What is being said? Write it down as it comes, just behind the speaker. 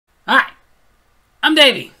I'm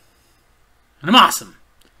Davy, and I'm awesome.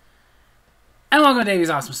 And welcome to Davy's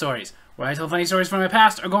Awesome Stories, where I tell funny stories from my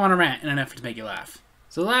past or go on a rant in an effort to make you laugh.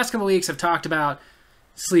 So the last couple of weeks I've talked about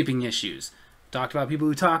sleeping issues. I've talked about people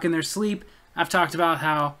who talk in their sleep. I've talked about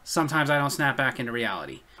how sometimes I don't snap back into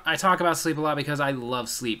reality. I talk about sleep a lot because I love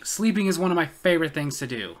sleep. Sleeping is one of my favorite things to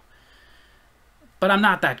do. But I'm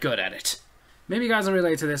not that good at it. Maybe you guys will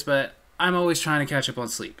relate to this, but I'm always trying to catch up on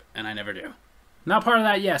sleep, and I never do. Now part of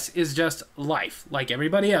that, yes, is just life. Like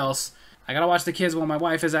everybody else, I gotta watch the kids while my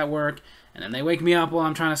wife is at work, and then they wake me up while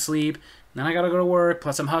I'm trying to sleep, and then I gotta go to work,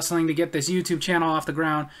 plus I'm hustling to get this YouTube channel off the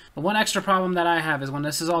ground. But one extra problem that I have is when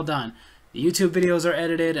this is all done, the YouTube videos are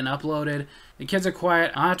edited and uploaded, the kids are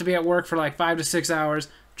quiet, I'll have to be at work for like 5 to 6 hours,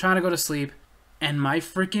 trying to go to sleep, and my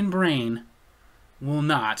freaking brain will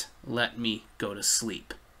not let me go to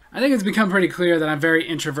sleep. I think it's become pretty clear that I'm very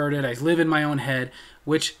introverted. I live in my own head,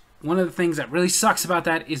 which one of the things that really sucks about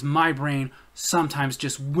that is my brain sometimes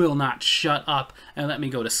just will not shut up and let me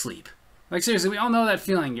go to sleep. Like seriously, we all know that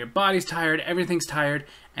feeling. Your body's tired, everything's tired,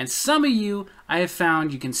 and some of you, I have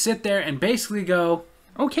found, you can sit there and basically go,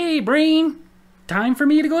 okay, brain, time for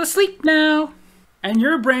me to go to sleep now. And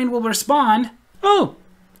your brain will respond, oh,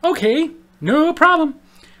 okay, no problem.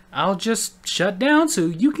 I'll just shut down so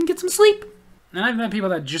you can get some sleep. And I've met people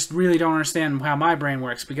that just really don't understand how my brain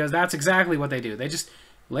works, because that's exactly what they do. They just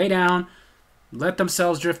lay down, let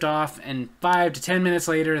themselves drift off, and 5 to 10 minutes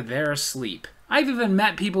later, they're asleep. I've even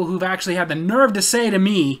met people who've actually had the nerve to say to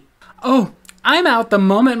me, oh, I'm out the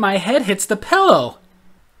moment my head hits the pillow.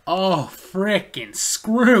 Oh, frickin'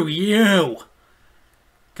 screw you.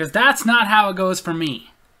 Because that's not how it goes for me.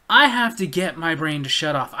 I have to get my brain to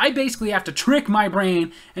shut off. I basically have to trick my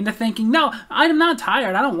brain into thinking, no, I'm not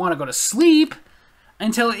tired. I don't want to go to sleep.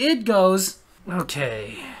 Until it goes,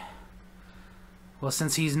 okay. Well,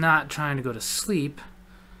 since he's not trying to go to sleep,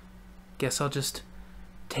 guess I'll just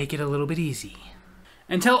take it a little bit easy.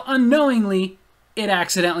 Until unknowingly, it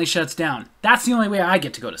accidentally shuts down. That's the only way I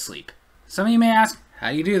get to go to sleep. Some of you may ask,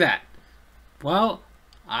 how do you do that? Well,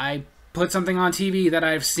 I put something on TV that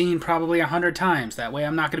I've seen probably 100 times. That way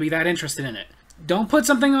I'm not going to be that interested in it. Don't put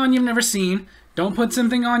something on you've never seen. Don't put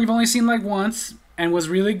something on you've only seen like once and was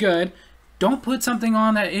really good. Don't put something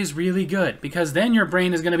on that is really good, because then your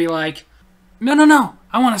brain is going to be like, no,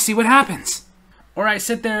 I want to see what happens. Or I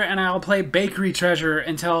sit there and I'll play Bakery Treasure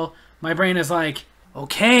until my brain is like,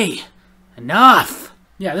 okay, enough.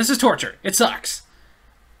 Yeah, this is torture. It sucks.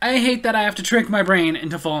 I hate that I have to trick my brain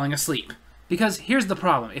into falling asleep. Because here's the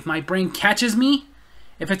problem. If my brain catches me,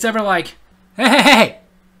 if it's ever like, hey,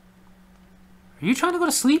 are you trying to go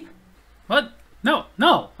to sleep? What? No,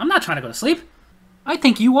 I'm not trying to go to sleep. I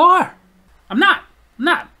think you are. I'm not,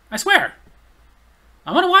 I swear.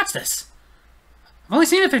 I want to watch this. I've only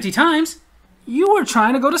seen it 50 times. You were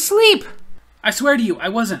trying to go to sleep. I swear to you, I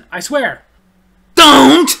wasn't. I swear.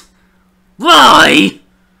 Don't lie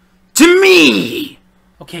to me.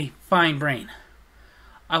 Okay, fine, brain.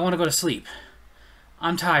 I want to go to sleep.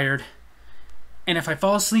 I'm tired. And if I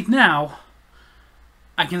fall asleep now,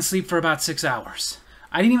 I can sleep for about 6 hours.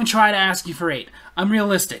 I didn't even try to ask you for 8. I'm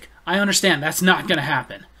realistic. I understand that's not going to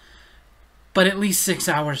happen. But at least 6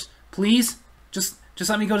 hours. Please? Just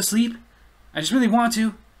let me go to sleep. I just really want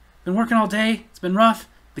to. Been working all day. It's been rough.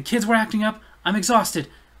 The kids were acting up. I'm exhausted.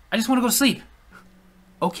 I just want to go to sleep.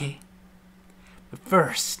 Okay. But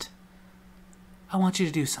first, I want you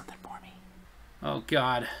to do something for me. Oh,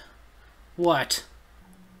 God. What?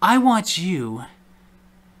 I want you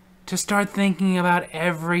to start thinking about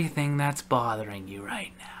everything that's bothering you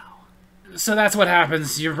right now. So that's what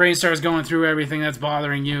happens. Your brain starts going through everything that's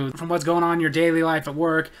bothering you. From what's going on in your daily life at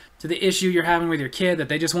work, to the issue you're having with your kid that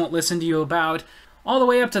they just won't listen to you about, all the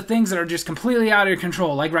way up to things that are just completely out of your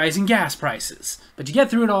control, like rising gas prices. But you get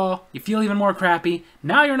through it all, you feel even more crappy.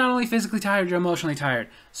 Now you're not only physically tired, you're emotionally tired.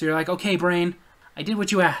 So you're like, okay, brain, I did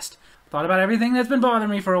what you asked. Thought about everything that's been bothering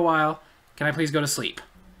me for a while. Can I please go to sleep?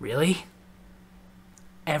 Really?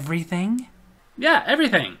 Everything? Yeah,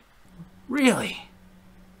 everything. Really?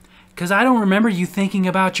 Because I don't remember you thinking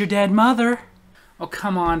about your dead mother. Oh,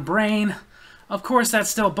 come on, brain. Of course that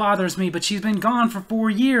still bothers me, but she's been gone for 4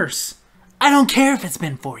 years. I don't care if it's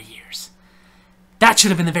been 4 years. That should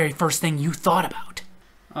have been the very first thing you thought about.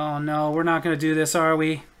 Oh no, we're not going to do this, are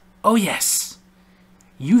we? Oh yes.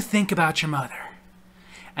 You think about your mother.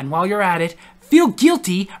 And while you're at it, feel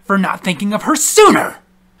guilty for not thinking of her sooner.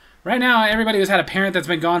 Right now, everybody who's had a parent that's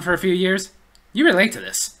been gone for a few years, you relate to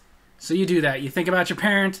this. So you do that. You think about your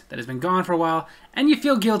parent that has been gone for a while, and you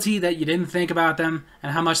feel guilty that you didn't think about them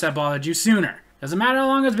and how much that bothered you sooner. Doesn't matter how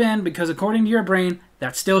long it's been, because according to your brain,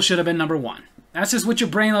 that still should have been number 1. That's just what your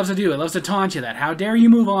brain loves to do. It loves to taunt you that. How dare you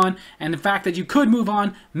move on, and the fact that you could move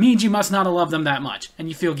on means you must not have loved them that much, and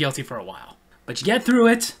you feel guilty for a while. But you get through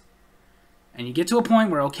it, and you get to a point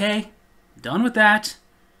where, okay, done with that.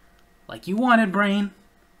 Like you wanted, brain.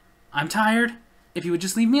 I'm tired. If you would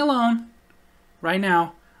just leave me alone, right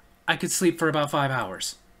now, I could sleep for about 5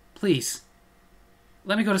 hours. Please,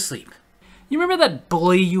 let me go to sleep. You remember that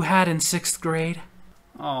bully you had in 6th grade?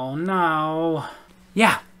 Oh, no.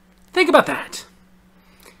 Yeah, think about that.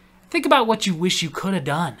 Think about what you wish you could have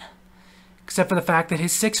done. Except for the fact that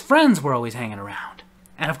his 6 friends were always hanging around.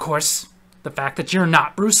 And of course, the fact that you're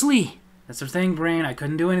not Bruce Lee. That's the thing, brain. I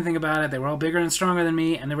couldn't do anything about it. They were all bigger and stronger than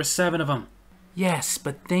me, and there were 7 of them. Yes,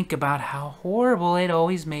 but think about how horrible it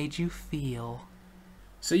always made you feel.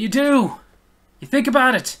 So you do. You think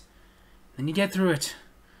about it. Then you get through it.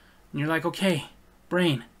 And you're like, okay,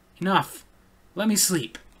 brain, enough. Let me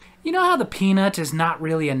sleep. You know how the peanut is not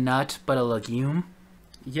really a nut, but a legume?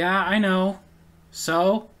 Yeah, I know.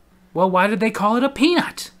 So? Well, why did they call it a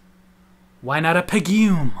peanut? Why not a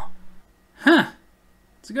pigume? Huh.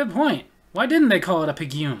 That's a good point. Why didn't they call it a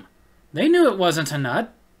pigume? They knew it wasn't a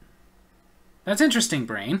nut. That's interesting,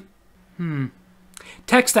 brain.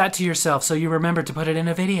 Text that to yourself so you remember to put it in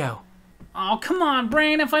a video. Oh, come on,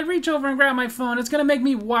 brain. If I reach over and grab my phone, it's going to make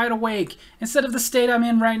me wide awake instead of the state I'm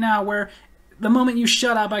in right now where the moment you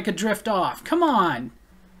shut up, I could drift off. Come on.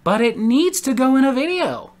 But it needs to go in a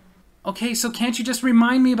video. Okay, so can't you just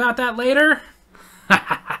remind me about that later?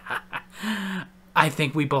 I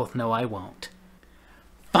think we both know I won't.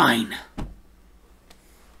 Fine.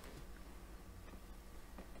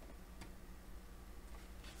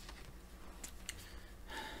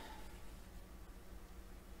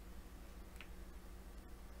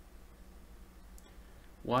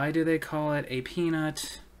 Why do they call it a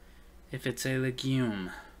peanut if it's a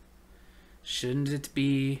legume? Shouldn't it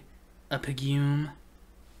be a pigume?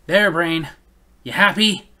 There, brain. You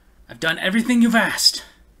happy? I've done everything you've asked.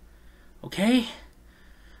 Okay?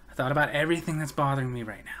 I thought about everything that's bothering me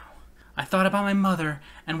right now. I thought about my mother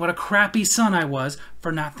and what a crappy son I was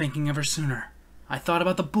for not thinking of her sooner. I thought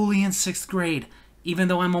about the bully in 6th grade, even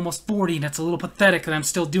though I'm almost 40 and it's a little pathetic that I'm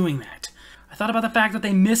still doing that. I thought about the fact that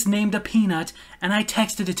they misnamed a peanut, and I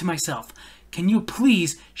texted it to myself. Can you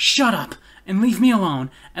please shut up and leave me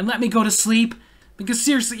alone and let me go to sleep? Because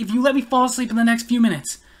seriously, if you let me fall asleep in the next few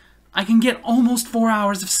minutes, I can get almost 4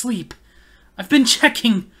 hours of sleep. I've been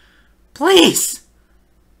checking. Please!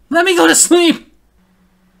 Let me go to sleep!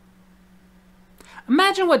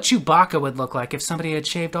 Imagine what Chewbacca would look like if somebody had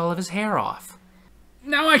shaved all of his hair off.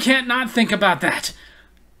 Now I can't not think about that.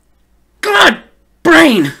 God,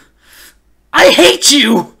 brain! I hate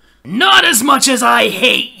you! Not as much as I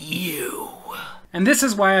hate you. And this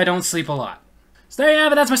is why I don't sleep a lot. So there you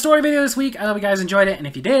have it. That's my story video this week. I hope you guys enjoyed it. And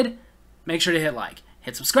if you did, make sure to hit like,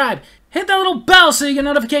 hit subscribe, hit that little bell so you get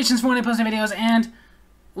notifications for when I post new videos, and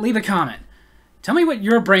leave a comment. Tell me what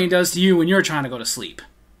your brain does to you when you're trying to go to sleep.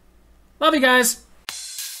 Love you guys.